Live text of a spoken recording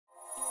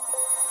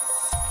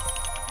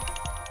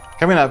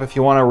Coming up, if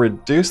you want to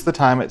reduce the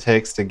time it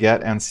takes to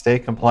get and stay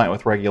compliant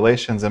with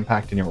regulations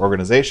impacting your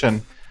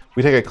organization,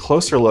 we take a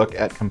closer look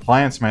at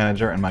Compliance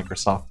Manager in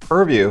Microsoft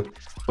Purview,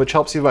 which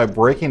helps you by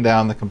breaking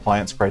down the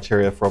compliance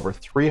criteria for over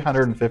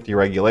 350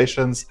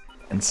 regulations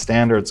and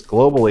standards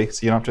globally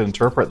so you don't have to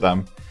interpret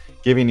them,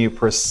 giving you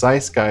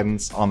precise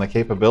guidance on the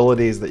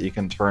capabilities that you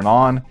can turn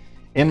on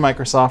in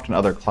Microsoft and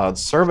other cloud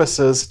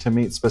services to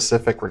meet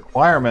specific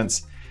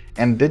requirements,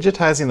 and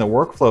digitizing the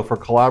workflow for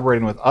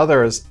collaborating with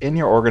others in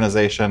your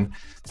organization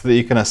so that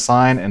you can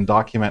assign and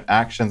document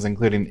actions,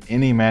 including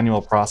any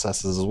manual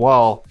processes as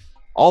well,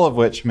 all of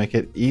which make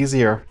it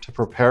easier to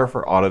prepare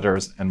for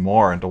auditors and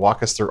more. And to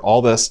walk us through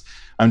all this,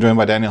 I'm joined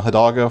by Daniel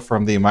Hidalgo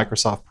from the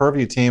Microsoft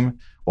Purview team.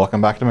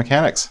 Welcome back to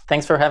Mechanics.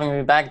 Thanks for having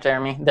me back,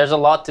 Jeremy. There's a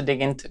lot to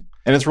dig into.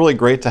 And it's really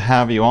great to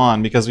have you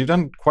on because we've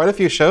done quite a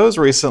few shows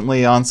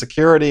recently on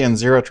security and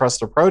zero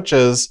trust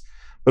approaches.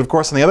 But of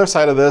course, on the other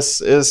side of this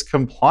is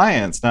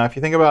compliance. Now, if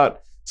you think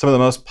about some of the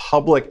most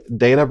public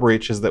data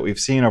breaches that we've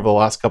seen over the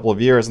last couple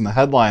of years in the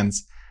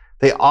headlines,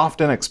 they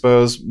often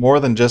expose more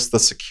than just the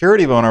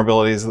security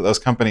vulnerabilities that those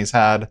companies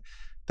had.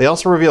 They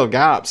also reveal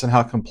gaps in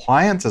how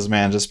compliance is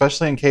managed,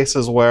 especially in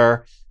cases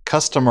where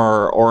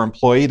customer or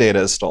employee data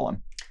is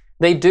stolen.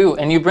 They do,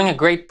 and you bring a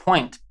great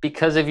point,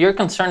 because if you're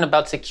concerned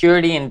about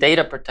security and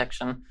data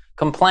protection,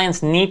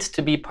 compliance needs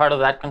to be part of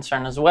that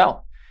concern as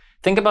well.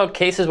 Think about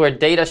cases where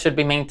data should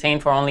be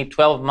maintained for only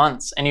 12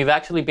 months, and you've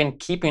actually been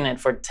keeping it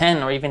for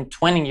 10 or even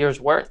 20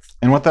 years worth.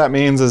 And what that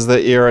means is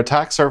that your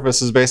attack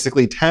surface is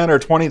basically 10 or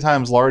 20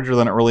 times larger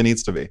than it really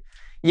needs to be.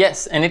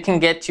 Yes, and it can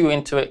get you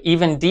into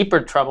even deeper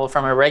trouble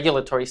from a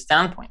regulatory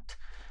standpoint.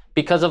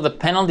 Because of the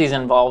penalties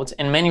involved,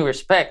 in many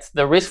respects,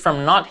 the risk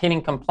from not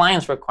hitting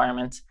compliance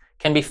requirements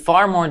can be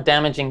far more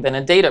damaging than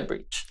a data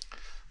breach.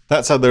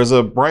 That said, there's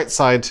a bright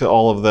side to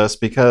all of this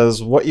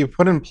because what you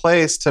put in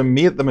place to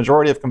meet the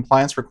majority of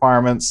compliance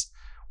requirements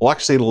will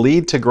actually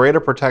lead to greater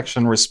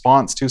protection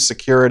response to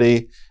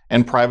security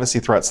and privacy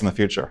threats in the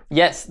future.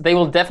 Yes, they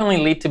will definitely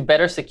lead to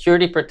better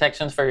security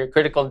protections for your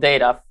critical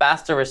data,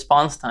 faster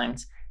response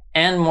times,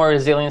 and more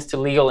resilience to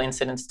legal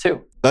incidents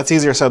too. That's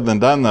easier said than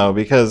done though,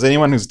 because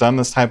anyone who's done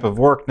this type of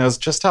work knows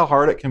just how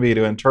hard it can be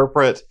to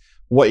interpret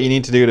what you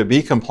need to do to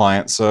be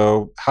compliant.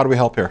 So how do we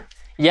help here?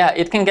 Yeah,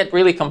 it can get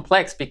really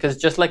complex because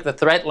just like the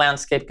threat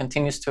landscape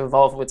continues to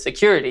evolve with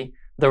security,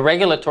 the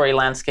regulatory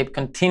landscape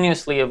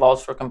continuously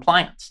evolves for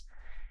compliance.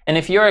 And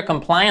if you're a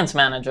compliance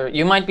manager,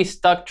 you might be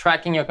stuck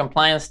tracking your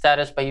compliance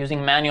status by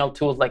using manual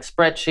tools like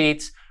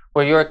spreadsheets,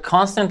 where you're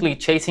constantly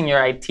chasing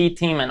your IT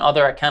team and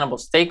other accountable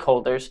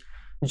stakeholders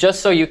just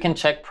so you can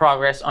check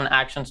progress on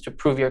actions to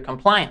prove your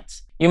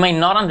compliance. You may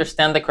not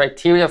understand the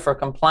criteria for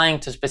complying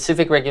to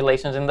specific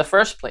regulations in the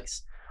first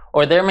place,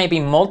 or there may be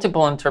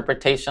multiple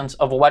interpretations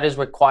of what is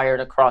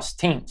required across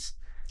teams.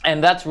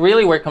 And that's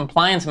really where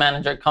Compliance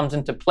Manager comes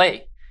into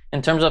play,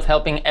 in terms of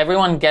helping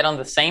everyone get on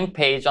the same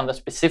page on the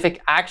specific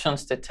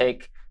actions to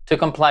take to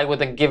comply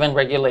with a given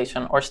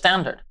regulation or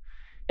standard.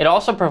 It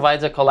also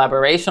provides a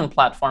collaboration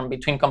platform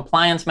between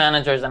compliance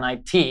managers and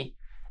IT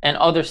and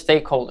other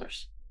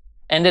stakeholders.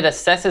 And it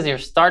assesses your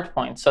start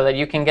point so that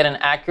you can get an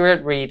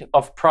accurate read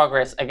of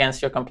progress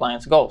against your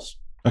compliance goals.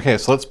 Okay,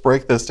 so let's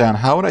break this down.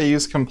 How would I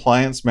use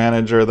Compliance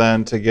Manager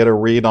then to get a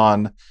read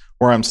on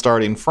where I'm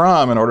starting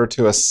from in order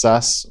to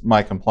assess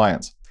my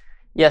compliance?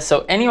 Yeah,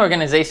 so any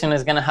organization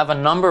is going to have a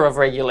number of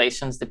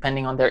regulations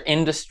depending on their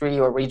industry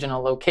or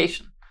regional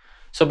location.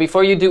 So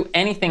before you do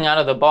anything out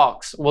of the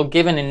box, we'll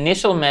give an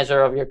initial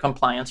measure of your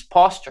compliance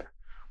posture,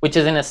 which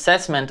is an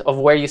assessment of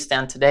where you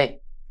stand today.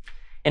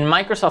 In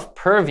Microsoft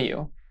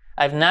Purview,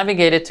 I've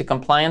navigated to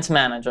Compliance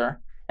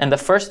Manager, and the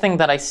first thing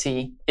that I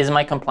see is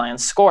my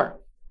compliance score.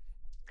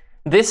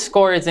 This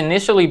score is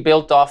initially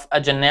built off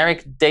a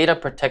generic data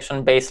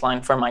protection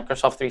baseline for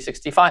Microsoft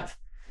 365.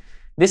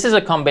 This is a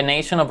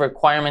combination of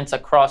requirements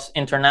across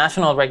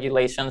international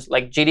regulations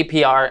like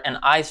GDPR and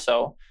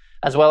ISO,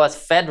 as well as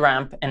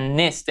FedRAMP and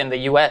NIST in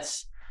the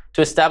US,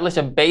 to establish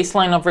a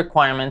baseline of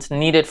requirements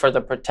needed for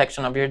the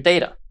protection of your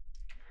data.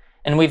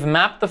 And we've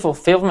mapped the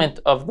fulfillment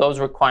of those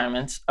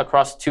requirements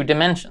across two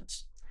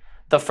dimensions.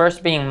 The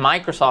first being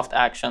Microsoft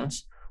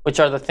actions, which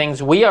are the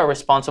things we are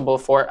responsible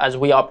for as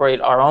we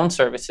operate our own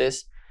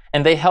services,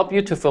 and they help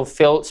you to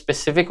fulfill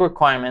specific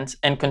requirements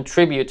and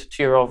contribute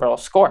to your overall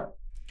score.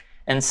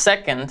 And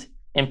second,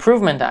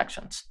 improvement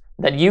actions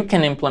that you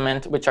can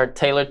implement which are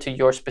tailored to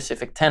your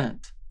specific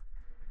tenant.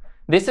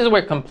 This is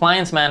where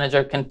Compliance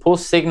Manager can pull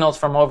signals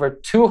from over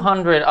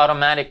 200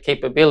 automatic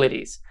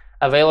capabilities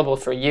available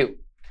for you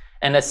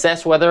and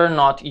assess whether or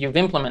not you've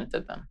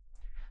implemented them.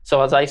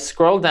 So as I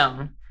scroll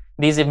down,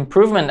 these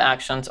improvement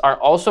actions are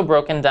also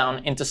broken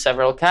down into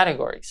several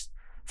categories,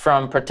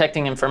 from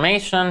protecting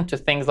information to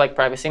things like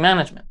privacy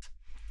management.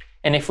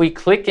 And if we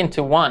click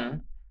into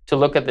one to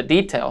look at the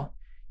detail,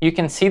 you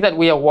can see that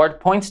we award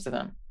points to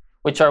them,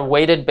 which are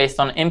weighted based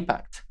on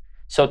impact.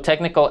 So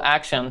technical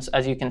actions,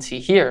 as you can see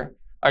here,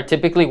 are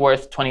typically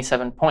worth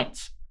 27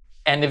 points.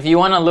 And if you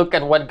want to look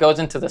at what goes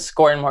into the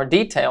score in more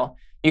detail,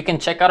 you can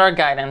check out our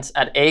guidance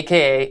at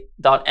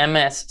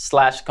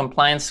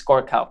aka.ms/compliance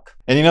scorecalc.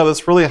 And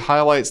this really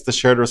highlights the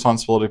shared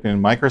responsibility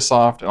between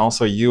Microsoft and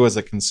also you as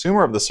a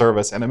consumer of the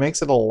service, and it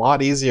makes it a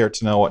lot easier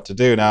to know what to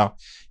do. Now,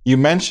 you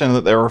mentioned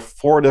that there were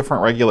 4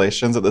 different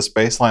regulations that this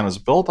baseline was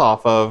built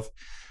off of.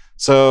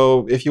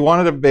 So if you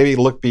wanted to maybe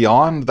look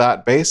beyond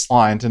that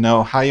baseline to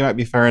know how you might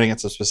be faring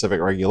against a specific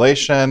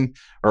regulation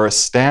or a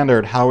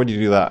standard, how would you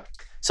do that?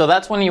 So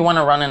that's when you want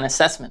to run an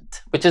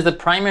assessment, which is the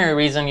primary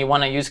reason you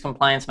want to use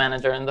Compliance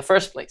Manager in the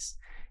first place,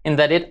 in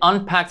that it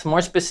unpacks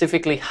more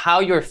specifically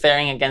how you're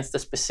faring against a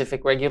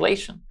specific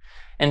regulation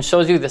and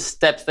shows you the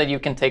steps that you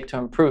can take to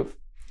improve.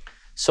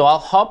 So I'll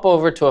hop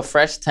over to a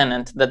fresh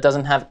tenant that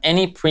doesn't have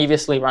any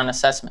previously run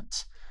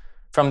assessments.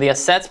 From the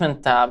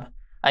Assessment tab,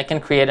 I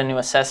can create a new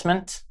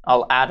assessment.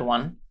 I'll add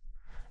one.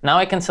 Now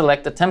I can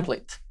select a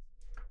template.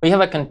 We have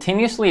a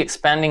continuously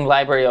expanding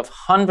library of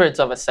hundreds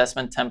of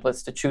assessment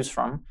templates to choose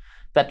from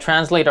that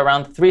translate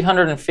around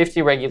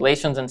 350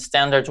 regulations and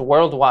standards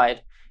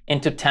worldwide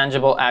into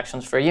tangible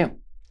actions for you.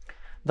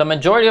 The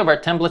majority of our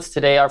templates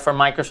today are for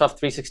Microsoft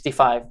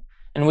 365,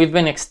 and we've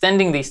been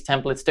extending these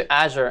templates to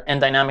Azure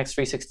and Dynamics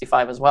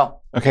 365 as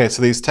well. Okay,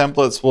 so these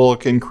templates will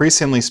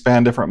increasingly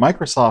span different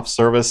Microsoft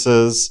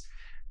services,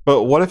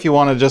 but what if you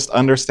want to just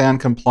understand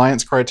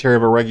compliance criteria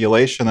of a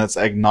regulation that's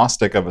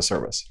agnostic of a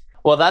service?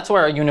 Well, that's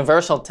where our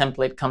universal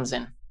template comes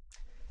in.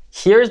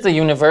 Here's the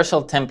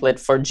universal template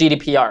for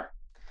GDPR.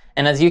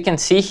 And as you can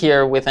see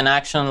here with an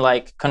action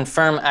like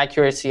confirm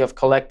accuracy of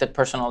collected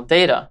personal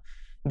data,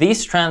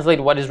 these translate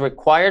what is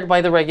required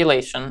by the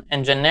regulation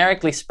and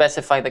generically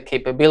specify the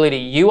capability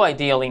you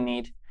ideally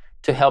need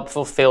to help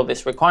fulfill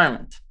this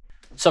requirement.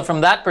 So from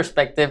that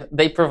perspective,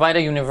 they provide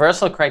a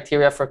universal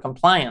criteria for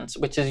compliance,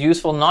 which is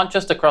useful not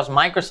just across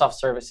Microsoft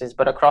services,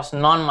 but across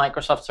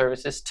non-Microsoft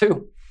services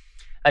too.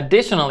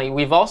 Additionally,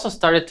 we've also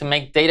started to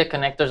make data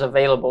connectors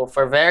available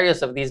for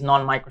various of these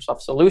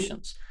non-Microsoft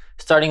solutions,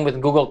 starting with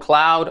Google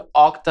Cloud,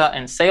 Okta,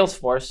 and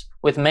Salesforce,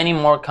 with many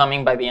more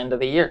coming by the end of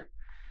the year.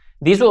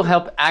 These will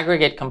help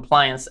aggregate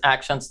compliance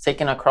actions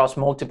taken across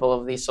multiple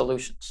of these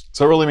solutions.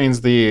 So it really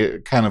means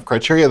the kind of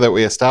criteria that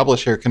we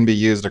establish here can be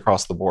used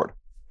across the board.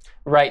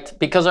 Right,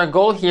 because our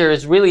goal here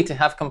is really to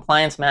have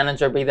Compliance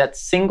Manager be that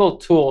single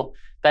tool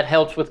that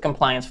helps with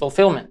compliance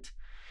fulfillment.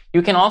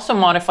 You can also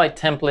modify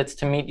templates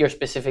to meet your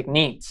specific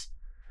needs.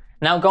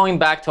 Now going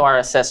back to our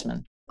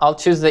assessment, I'll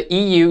choose the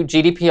EU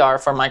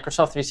GDPR for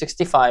Microsoft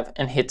 365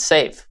 and hit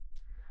Save.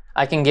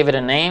 I can give it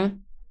a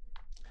name.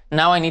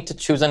 Now I need to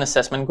choose an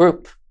assessment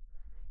group.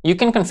 You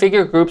can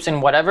configure groups in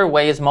whatever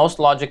way is most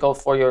logical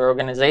for your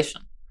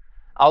organization.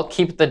 I'll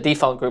keep the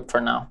default group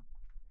for now.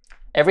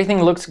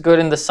 Everything looks good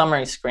in the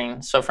summary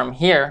screen, so from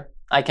here,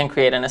 I can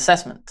create an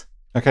assessment.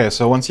 Okay,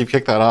 so once you've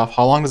kicked that off,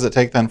 how long does it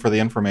take then for the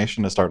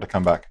information to start to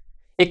come back?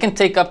 It can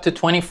take up to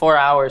 24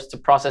 hours to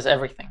process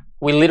everything.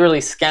 We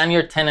literally scan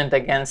your tenant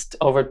against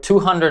over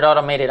 200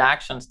 automated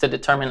actions to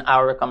determine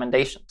our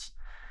recommendations.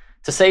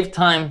 To save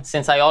time,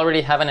 since I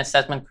already have an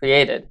assessment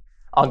created,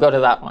 I'll go to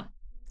that one.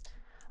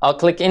 I'll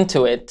click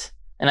into it,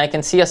 and I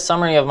can see a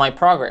summary of my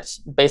progress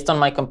based on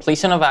my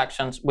completion of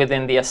actions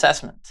within the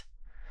assessment.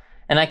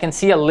 And I can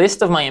see a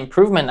list of my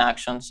improvement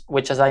actions,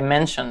 which, as I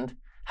mentioned,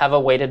 have a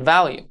weighted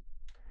value.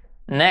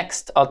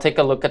 Next, I'll take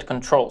a look at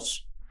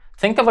controls.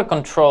 Think of a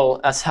control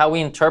as how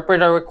we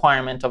interpret a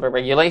requirement of a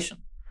regulation.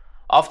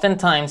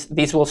 Oftentimes,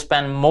 these will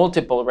span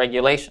multiple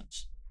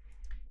regulations.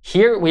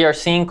 Here, we are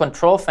seeing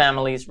control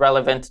families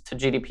relevant to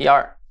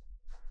GDPR.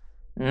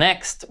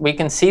 Next, we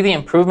can see the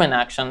improvement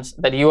actions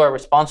that you are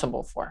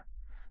responsible for.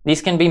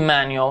 These can be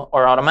manual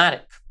or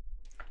automatic.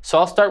 So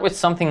I'll start with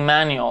something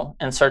manual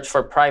and search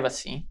for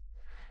privacy.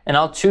 And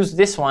I'll choose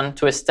this one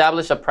to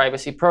establish a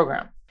privacy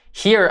program.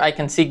 Here, I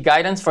can see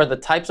guidance for the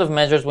types of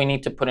measures we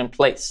need to put in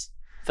place.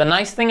 The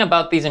nice thing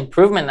about these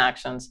improvement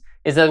actions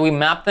is that we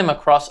map them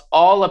across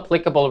all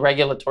applicable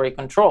regulatory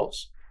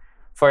controls.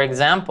 For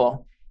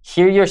example,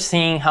 here you're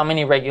seeing how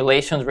many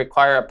regulations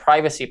require a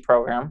privacy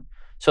program,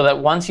 so that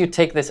once you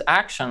take this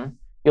action,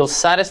 you'll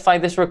satisfy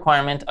this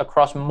requirement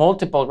across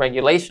multiple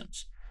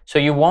regulations, so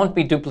you won't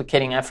be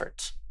duplicating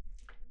efforts.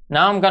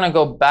 Now I'm going to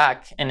go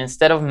back, and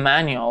instead of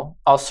manual,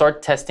 I'll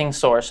sort testing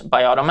source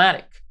by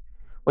automatic,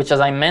 which, as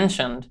I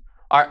mentioned,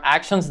 are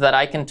actions that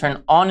I can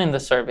turn on in the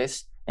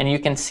service, and you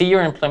can see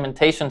your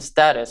implementation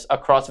status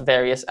across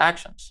various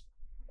actions.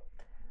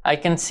 I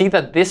can see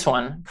that this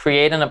one,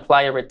 create and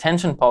apply a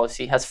retention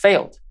policy, has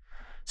failed.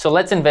 So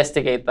let's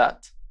investigate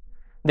that.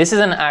 This is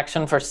an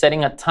action for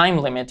setting a time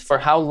limit for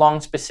how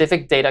long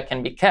specific data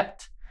can be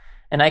kept,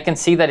 and I can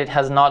see that it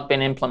has not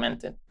been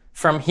implemented.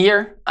 From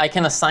here, I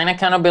can assign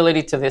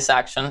accountability to this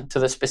action to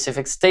the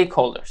specific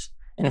stakeholders.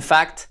 In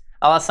fact,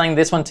 I'll assign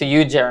this one to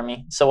you,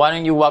 Jeremy. So why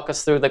don't you walk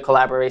us through the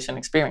collaboration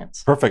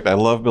experience? Perfect. I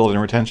love building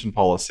retention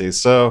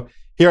policies. So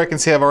here I can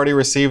see I've already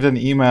received an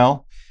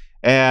email,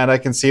 and I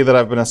can see that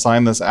I've been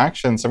assigned this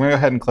action. So I'm going to go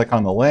ahead and click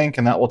on the link,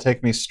 and that will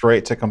take me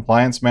straight to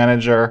Compliance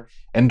Manager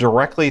and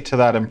directly to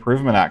that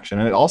improvement action.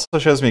 And it also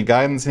shows me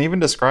guidance and even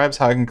describes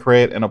how I can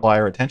create and apply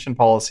a retention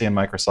policy in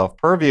Microsoft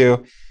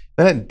Purview.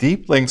 Then it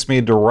deep links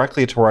me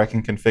directly to where I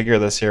can configure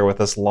this here with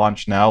this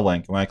Launch Now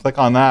link. And when I click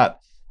on that,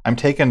 I'm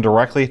taken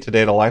directly to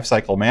data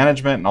lifecycle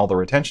management and all the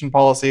retention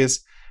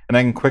policies, and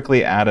I can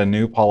quickly add a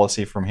new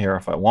policy from here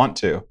if I want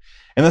to.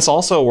 And this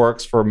also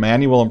works for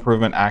manual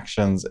improvement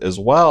actions as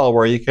well,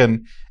 where you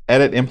can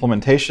edit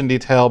implementation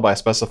detail by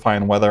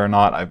specifying whether or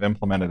not I've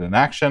implemented an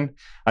action.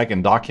 I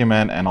can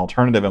document an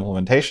alternative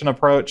implementation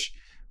approach,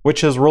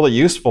 which is really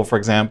useful, for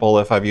example,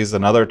 if I've used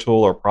another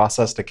tool or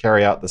process to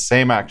carry out the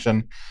same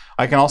action.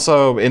 I can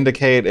also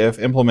indicate if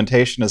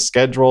implementation is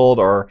scheduled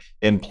or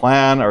in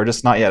plan or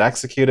just not yet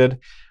executed,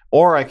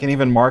 or I can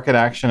even mark an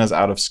action as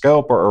out of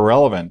scope or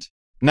irrelevant.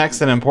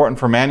 Next, and important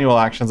for manual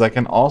actions, I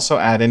can also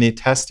add any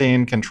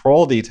testing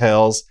control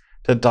details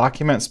to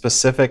document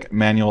specific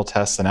manual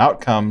tests and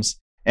outcomes,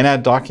 and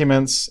add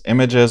documents,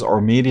 images, or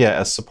media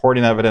as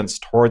supporting evidence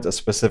towards a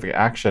specific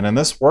action. And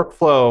this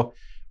workflow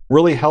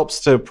really helps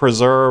to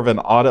preserve an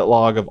audit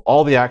log of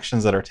all the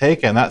actions that are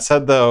taken. That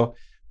said, though,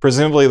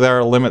 presumably there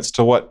are limits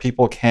to what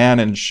people can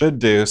and should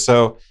do.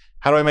 So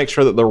how do I make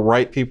sure that the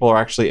right people are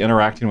actually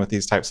interacting with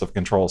these types of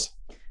controls?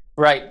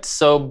 Right.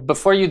 So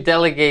before you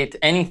delegate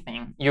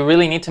anything, you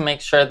really need to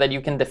make sure that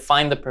you can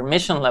define the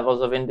permission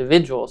levels of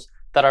individuals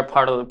that are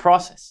part of the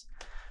process.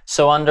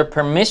 So under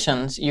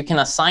permissions, you can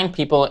assign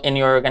people in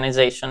your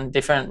organization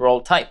different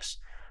role types,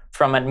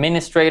 from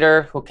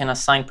administrator who can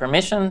assign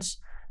permissions,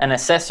 an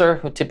assessor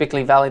who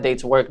typically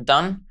validates work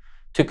done,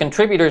 to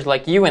contributors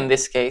like you in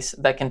this case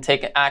that can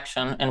take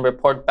action and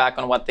report back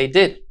on what they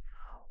did.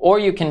 Or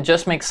you can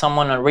just make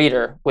someone a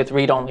reader with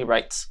read-only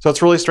rights. So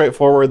it's really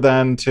straightforward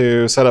then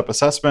to set up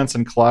assessments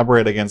and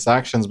collaborate against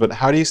actions, but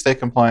how do you stay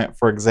compliant,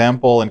 for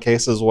example, in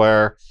cases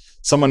where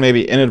someone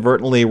maybe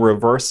inadvertently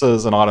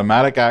reverses an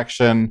automatic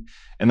action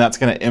and that's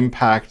going to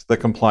impact the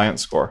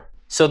compliance score?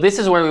 So this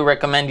is where we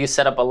recommend you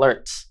set up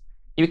alerts.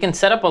 You can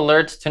set up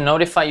alerts to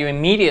notify you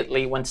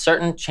immediately when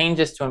certain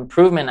changes to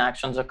improvement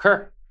actions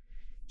occur.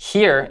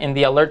 Here in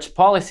the Alerts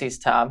Policies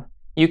tab,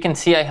 you can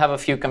see I have a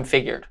few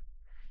configured.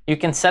 You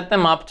can set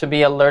them up to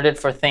be alerted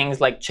for things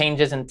like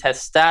changes in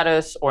test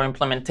status or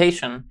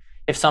implementation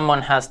if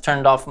someone has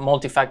turned off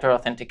multi-factor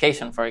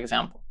authentication, for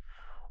example,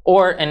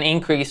 or an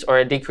increase or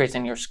a decrease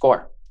in your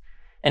score.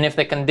 And if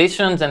the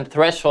conditions and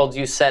thresholds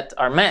you set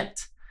are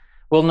met,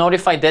 we'll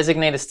notify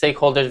designated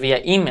stakeholders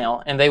via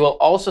email, and they will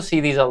also see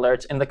these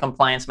alerts in the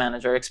Compliance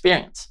Manager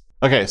experience.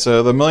 Okay,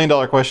 so the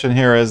million-dollar question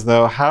here is,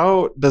 though,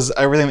 how does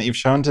everything that you've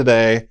shown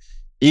today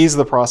ease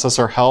the process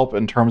or help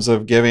in terms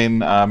of giving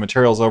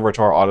materials over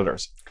to our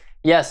auditors?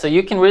 Yeah, so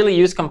you can really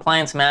use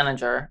Compliance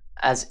Manager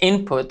as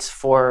inputs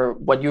for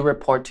what you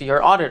report to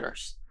your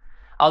auditors.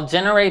 I'll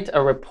generate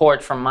a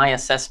report from my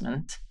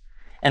assessment,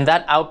 and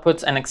that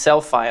outputs an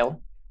Excel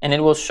file, and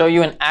it will show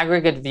you an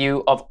aggregate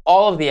view of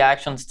all of the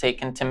actions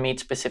taken to meet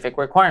specific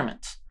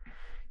requirements.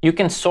 You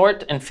can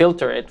sort and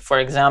filter it. For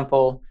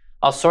example,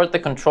 I'll sort the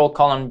control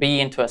column B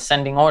into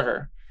ascending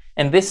order,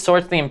 and this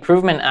sorts the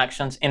improvement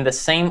actions in the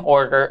same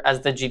order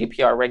as the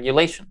GDPR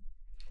regulation.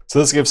 So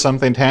this gives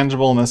something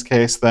tangible in this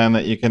case then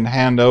that you can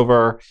hand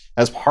over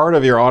as part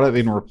of your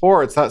auditing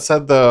reports. That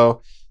said,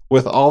 though,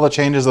 with all the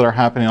changes that are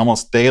happening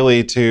almost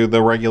daily to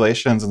the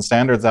regulations and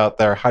standards out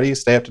there, how do you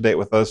stay up to date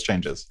with those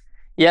changes?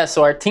 Yeah,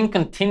 so our team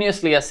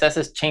continuously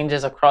assesses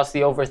changes across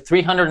the over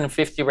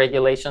 350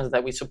 regulations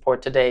that we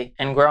support today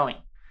and growing.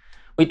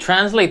 We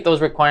translate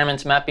those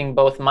requirements mapping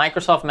both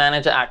Microsoft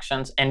Managed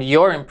Actions and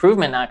your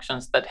improvement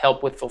actions that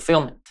help with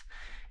fulfillment.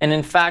 And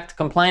in fact,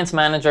 Compliance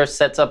Manager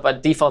sets up a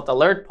default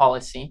alert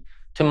policy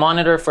to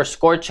monitor for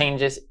score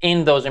changes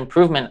in those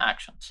improvement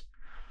actions.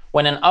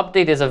 When an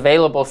update is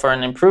available for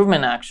an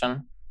improvement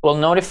action, we'll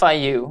notify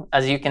you,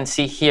 as you can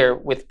see here,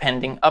 with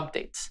pending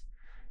updates.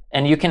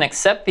 And you can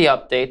accept the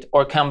update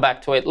or come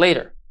back to it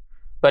later.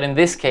 But in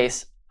this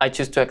case, I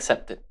choose to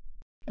accept it.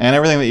 And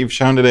everything that you've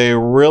shown today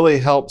really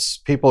helps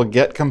people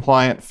get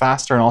compliant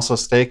faster and also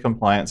stay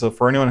compliant. So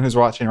for anyone who's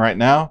watching right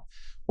now,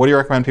 what do you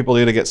recommend people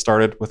do to get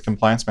started with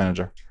Compliance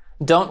Manager?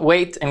 Don't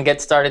wait and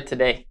get started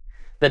today.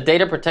 The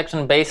data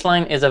protection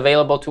baseline is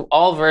available to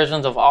all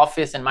versions of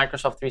Office and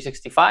Microsoft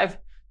 365.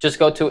 Just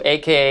go to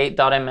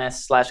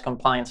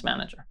aka.ms/compliance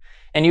manager.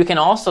 And you can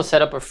also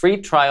set up a free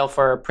trial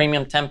for our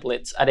premium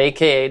templates at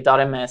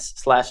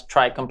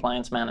aka.ms/try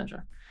compliance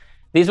manager.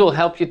 These will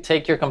help you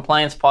take your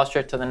compliance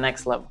posture to the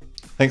next level.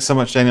 Thanks so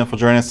much, Daniel, for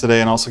joining us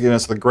today and also giving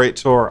us the great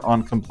tour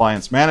on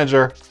Compliance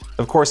Manager.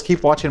 Of course,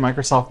 keep watching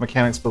Microsoft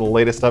Mechanics for the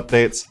latest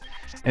updates.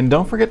 And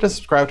don't forget to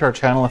subscribe to our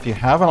channel if you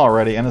haven't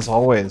already. And as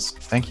always,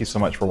 thank you so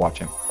much for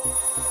watching.